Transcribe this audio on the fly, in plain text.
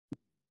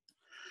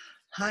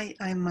Hi,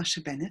 I'm Masha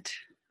Bennett.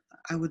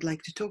 I would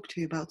like to talk to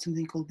you about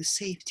something called the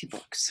safety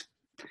box.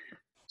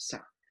 So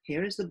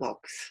here is the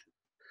box.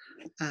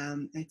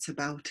 It's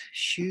about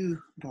shoe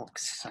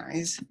box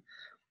size,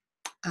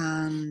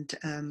 and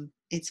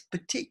it's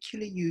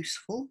particularly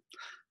useful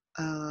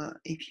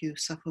if you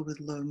suffer with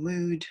low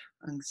mood,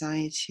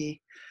 anxiety,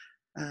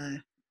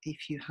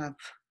 if you have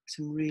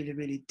some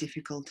really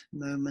difficult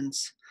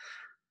moments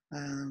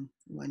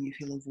when you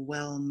feel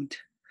overwhelmed,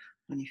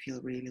 when you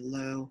feel really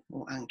low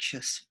or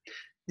anxious.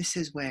 This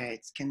is where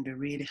it can be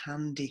really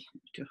handy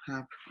to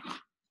have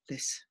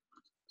this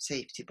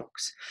safety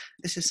box.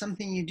 This is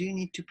something you do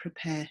need to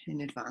prepare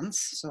in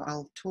advance, so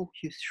I'll talk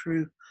you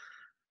through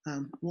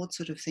what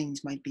sort of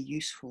things might be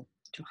useful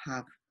to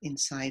have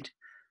inside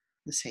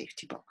the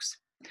safety box.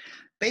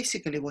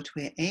 Basically, what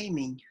we're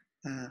aiming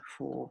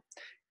for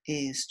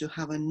is to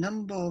have a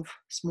number of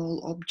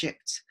small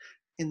objects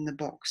in the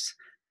box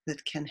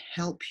that can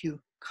help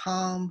you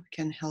calm,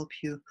 can help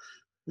you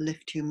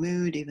lift your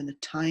mood even a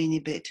tiny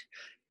bit,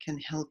 can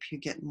help you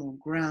get more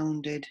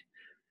grounded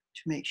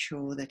to make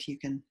sure that you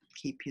can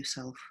keep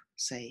yourself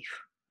safe.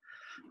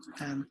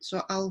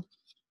 So I'll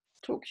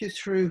talk you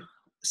through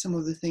some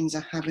of the things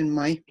I have in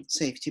my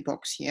safety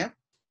box here,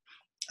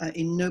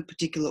 in no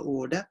particular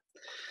order.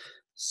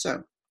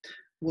 So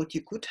what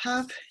you could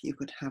have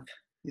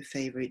your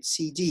favorite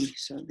CD.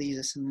 So these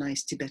are some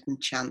nice Tibetan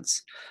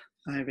chants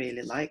I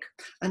really like.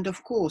 And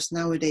of course,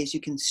 nowadays you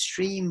can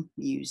stream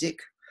music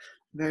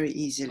very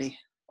easily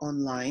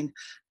online.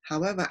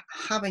 However,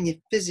 having a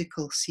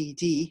physical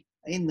CD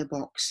in the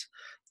box,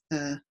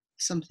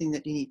 something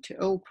that you need to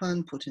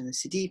open, put in a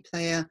CD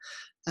player,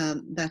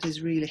 that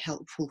is really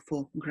helpful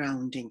for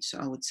grounding. So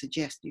I would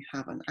suggest you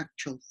have an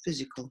actual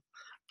physical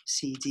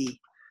CD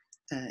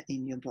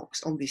in your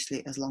box,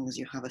 obviously as long as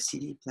you have a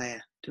CD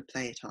player to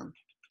play it on.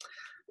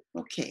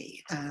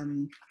 Okay,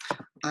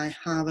 I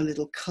have a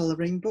little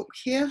colouring book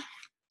here,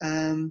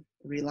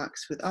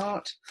 Relax with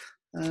Art,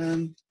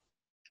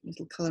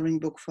 little colouring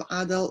book for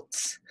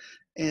adults.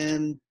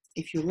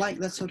 If you like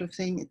that sort of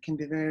thing, it can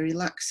be very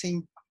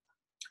relaxing.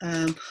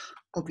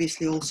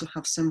 Obviously also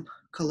have some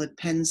coloured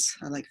pens.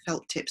 I like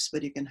felt tips,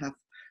 but you can have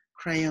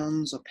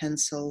crayons or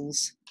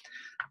pencils.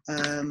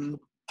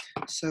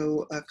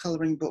 So a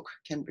colouring book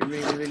can be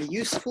really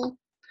useful.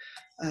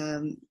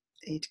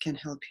 It can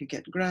help you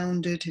get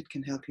grounded, it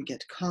can help you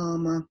get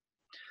calmer.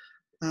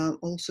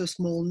 Also a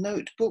small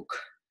notebook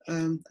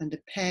and a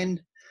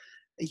pen.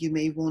 You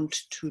may want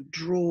to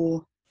draw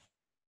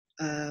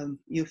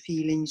your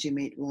feelings, you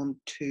may want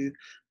to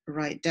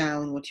write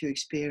down what you're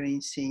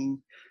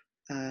experiencing.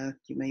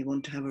 You may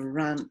want to have a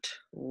rant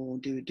or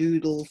do a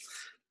doodle.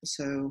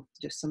 So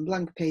just some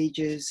blank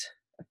pages,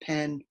 a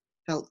pen,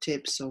 felt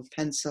tips or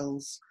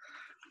pencils,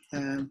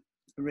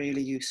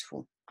 really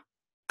useful.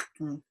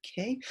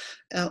 Okay,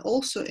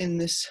 also in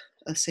this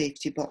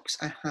safety box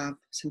I have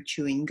some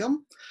chewing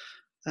gum.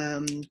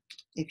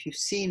 If you've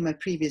seen my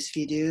previous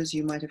videos,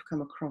 you might have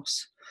come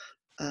across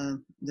the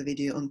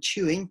video on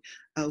chewing.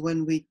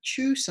 When we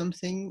chew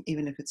something,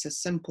 even if it's as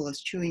simple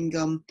as chewing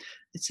gum,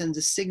 it sends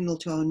a signal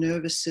to our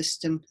nervous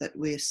system that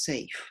we're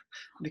safe,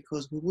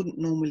 because we wouldn't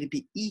normally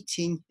be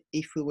eating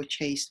if we were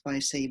chased by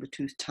a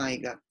saber-toothed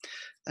tiger.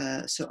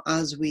 So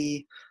as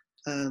we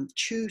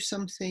chew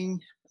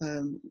something,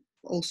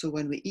 also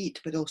when we eat,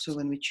 but also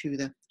when we chew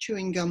the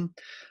chewing gum,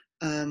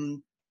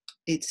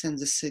 it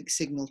sends a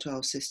signal to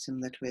our system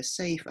that we're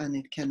safe, and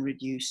it can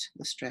reduce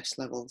the stress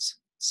levels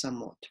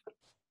somewhat.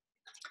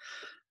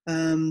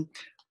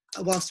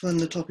 Whilst we're on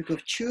the topic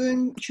of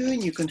chewing,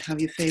 you can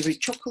have your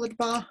favorite chocolate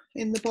bar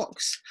in the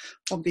box.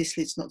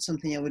 Obviously, it's not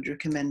something I would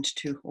recommend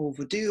to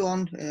overdo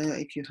on.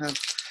 If you have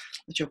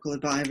a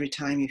chocolate bar every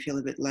time you feel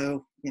a bit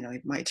low, you know,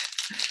 it might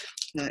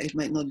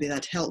not be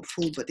that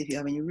helpful. But if you're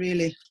having a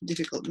really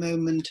difficult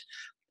moment,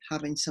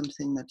 having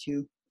something that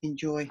you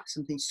enjoy,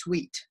 something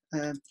sweet,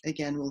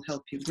 again, will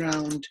help you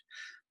ground,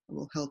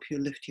 will help you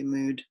lift your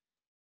mood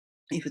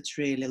if it's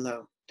really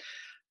low.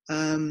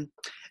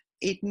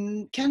 It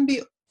can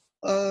be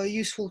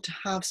useful to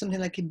have something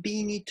like a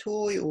beanie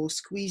toy or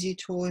squeezy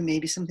toy,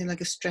 maybe something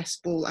like a stress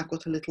ball. I've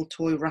got a little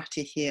toy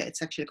ratty here.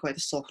 It's actually quite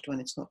a soft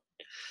one. It's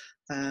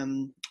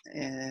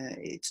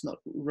not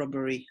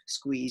rubbery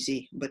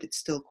squeezy, but it's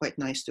still quite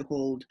nice to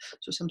hold.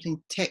 So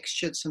something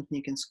textured, something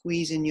you can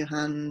squeeze in your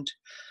hand.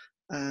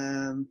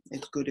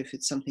 It's good if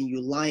it's something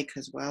you like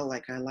as well,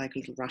 like I like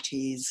little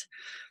ratties.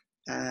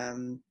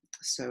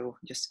 So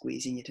just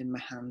squeezing it in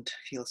my hand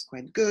feels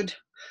quite good.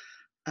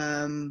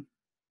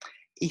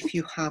 If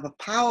you have a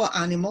power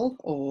animal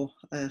or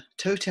a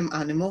totem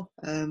animal,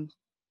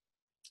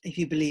 if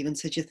you believe in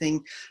such a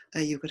thing,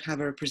 you could have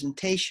a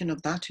representation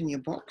of that in your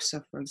box.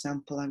 So for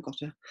example, I've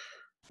got a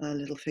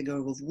little figure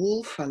of a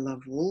wolf. I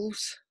love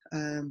wolves.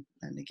 And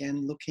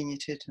again, looking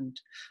at it and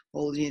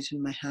holding it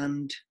in my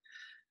hand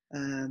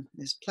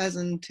is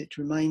pleasant. It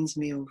reminds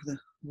me of the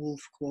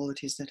wolf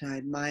qualities that I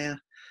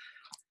admire,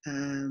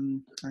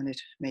 and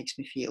it makes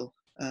me feel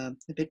a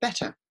bit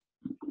better.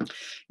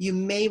 You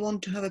may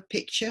want to have a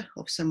picture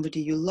of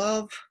somebody you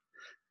love,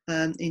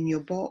 in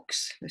your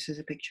box. This is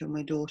a picture of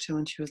my daughter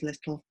when she was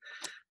little.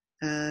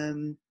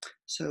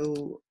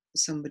 So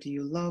somebody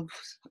you love,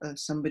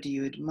 somebody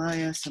you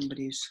admire,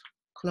 somebody who's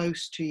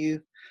close to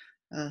you,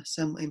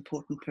 some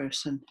important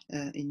person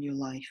in your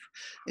life.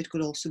 It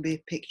could also be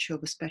a picture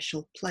of a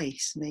special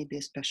place, maybe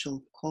a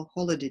special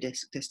holiday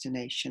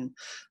destination,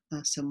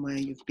 somewhere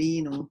you've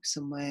been or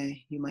somewhere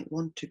you might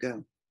want to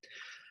go.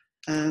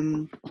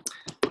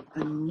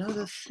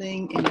 Another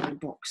thing in my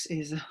box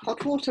is a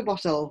hot water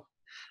bottle,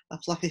 a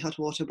fluffy hot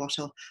water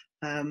bottle.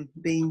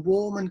 Being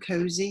warm and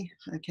cozy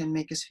can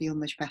make us feel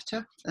much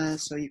better.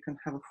 So you can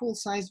have a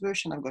full-size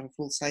version. I've got a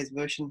full-size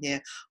version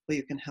here, or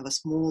you can have a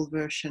small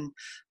version,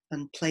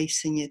 and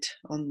placing it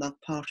on that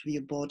part of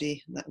your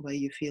body, that way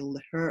you feel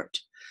the hurt,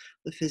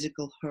 the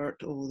physical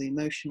hurt or the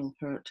emotional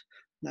hurt.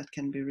 That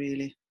can be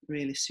really,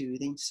 really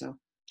soothing. So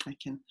I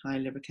can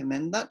highly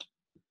recommend that.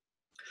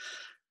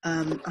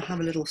 I have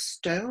a little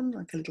stone,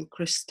 like a little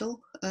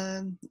crystal,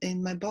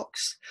 in my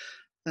box.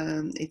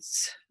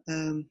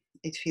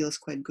 It feels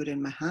quite good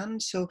in my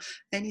hand. So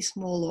any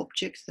small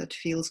object that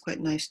feels quite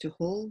nice to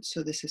hold.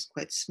 So this is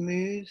quite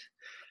smooth.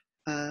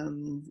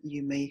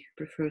 You may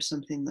prefer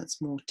something that's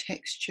more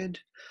textured,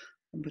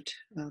 but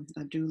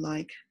I do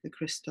like the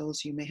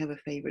crystals. You may have a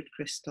favorite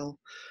crystal.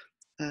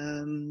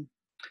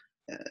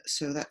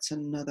 So that's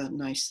another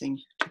nice thing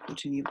to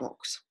put in your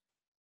box.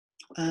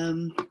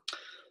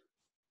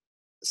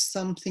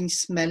 Something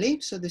smelly,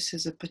 so this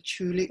is a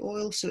patchouli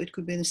oil, so it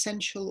could be an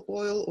essential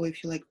oil, or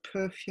if you like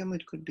perfume,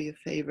 it could be a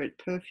favorite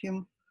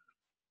perfume.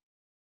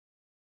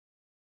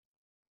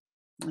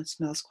 It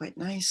smells quite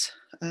nice.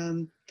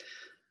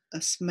 A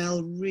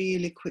smell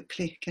really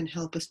quickly can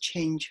help us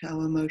change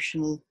our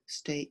emotional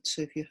state.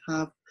 So if you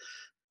have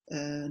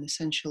an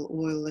essential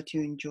oil that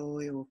you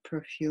enjoy, or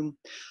perfume,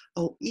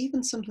 or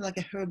even something like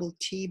a herbal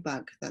tea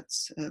bag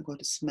that's got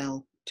a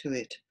smell to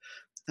it,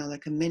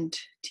 like a mint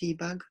tea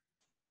bag.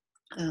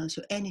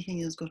 So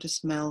anything that's got a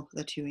smell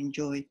that you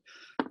enjoy,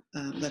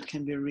 that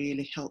can be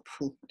really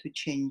helpful to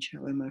change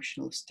our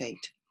emotional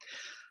state.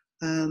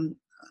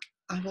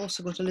 I've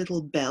also got a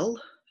little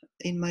bell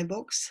in my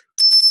box.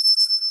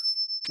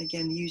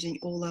 Again, using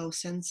all our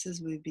senses.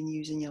 We've been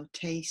using our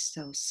taste,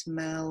 our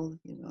smell,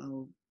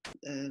 our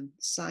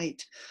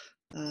sight.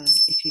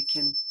 If you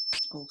can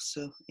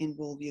also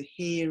involve your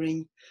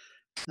hearing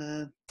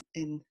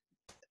in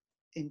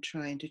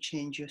trying to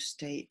change your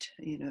state,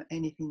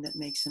 anything that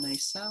makes a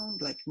nice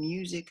sound, like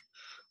music,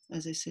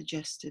 as I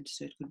suggested.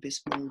 So it could be a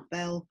small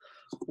bell,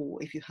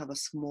 or if you have a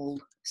small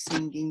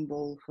singing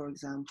bowl, for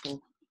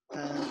example.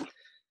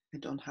 I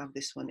don't have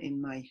this one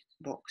in my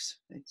box.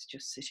 It's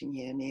just sitting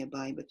here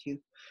nearby, but if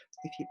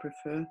you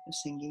prefer a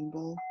singing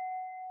bowl,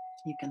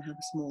 you can have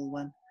a small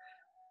one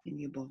in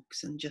your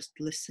box and just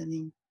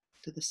listening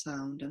to the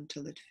sound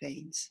until it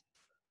fades.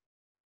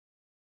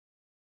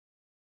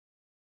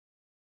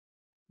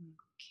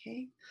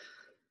 Okay,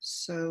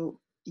 so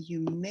you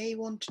may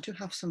want to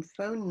have some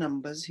phone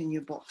numbers in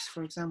your box,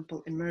 for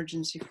example,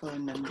 emergency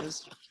phone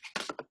numbers.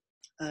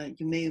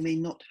 You may or may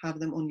not have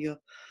them on your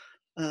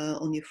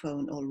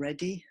phone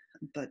already,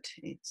 but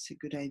it's a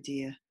good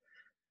idea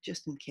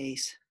just in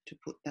case to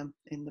put them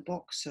in the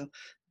box. So it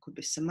could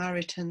be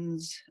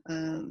Samaritan's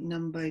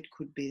number, it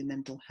could be the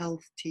mental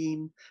health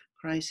team,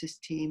 crisis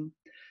team,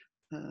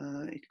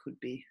 it could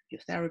be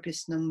your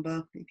therapist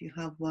number if you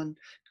have one,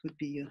 it could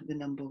be the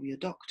number of your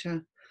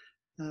doctor,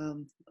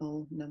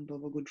 or number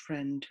of a good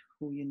friend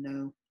who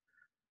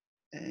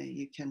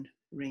you can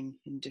ring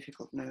in a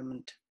difficult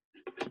moment.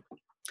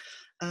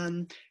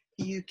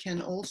 You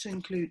can also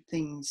include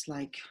things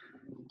like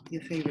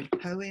your favorite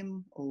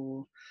poem,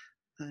 or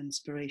an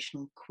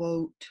inspirational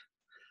quote,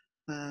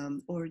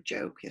 or a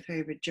joke, your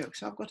favorite joke.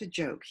 So I've got a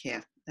joke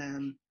here.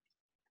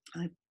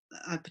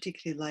 I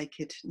particularly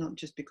like it, not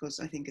just because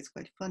I think it's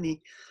quite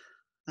funny,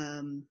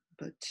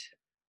 but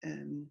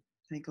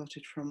I got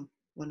it from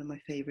one of my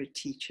favorite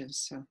teachers.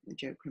 So the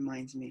joke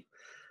reminds me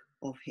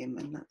of him,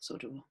 and that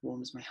sort of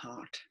warms my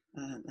heart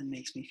and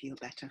makes me feel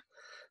better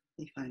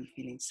if I'm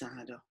feeling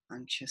sad or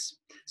anxious.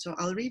 So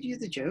I'll read you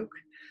the joke,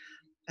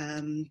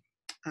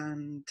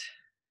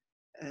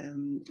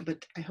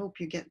 but I hope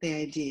you get the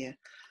idea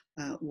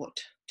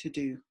what to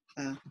do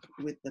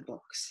with the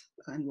box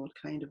and what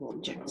kind of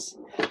objects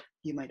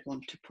you might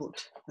want to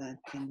put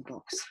in the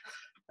box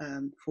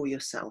for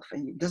yourself.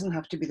 And it doesn't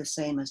have to be the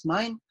same as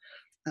mine.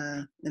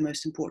 The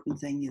most important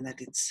thing is that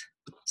it's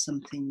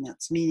something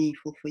that's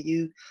meaningful for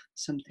you,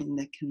 something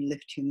that can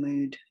lift your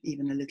mood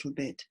even a little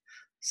bit,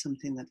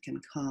 something that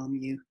can calm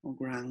you or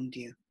ground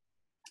you.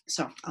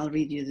 So I'll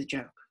read you the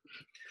joke.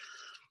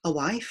 A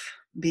wife,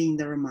 being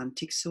the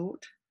romantic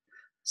sort,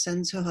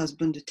 sends her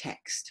husband a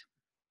text.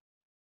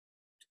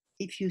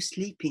 If you're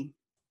sleeping,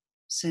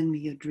 send me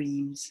your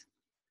dreams.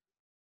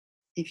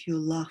 If you're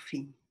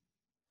laughing,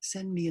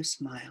 send me a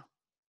smile.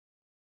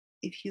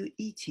 If you're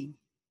eating,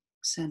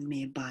 send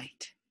me a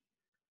bite.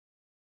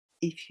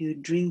 If you're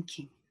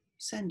drinking,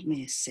 send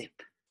me a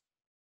sip.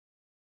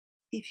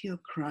 If you're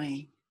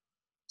crying,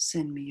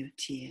 send me your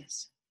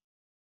tears.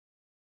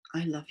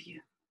 I love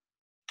you.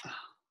 Oh,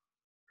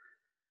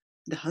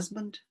 The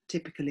husband,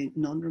 typically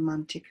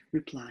non-romantic,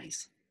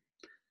 replies,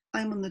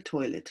 "I'm on the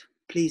toilet,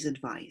 please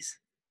advise."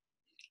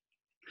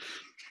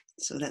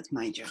 So that's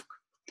my joke.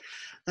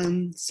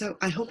 So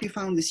I hope you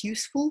found this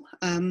useful.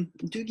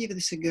 Do give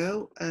this a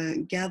go.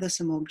 Gather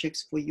some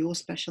objects for your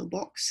special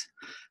box,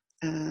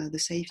 the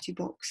safety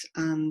box,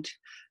 and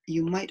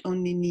you might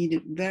only need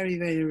it very,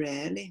 very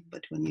rarely,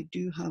 but when you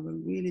do have a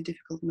really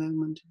difficult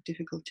moment,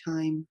 difficult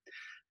time,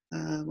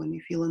 when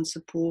you feel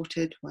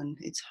unsupported, when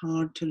it's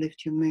hard to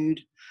lift your mood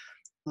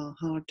or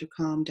hard to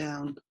calm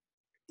down,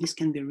 this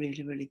can be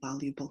really, really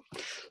valuable.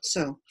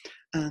 So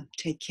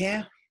take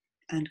care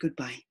and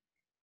goodbye.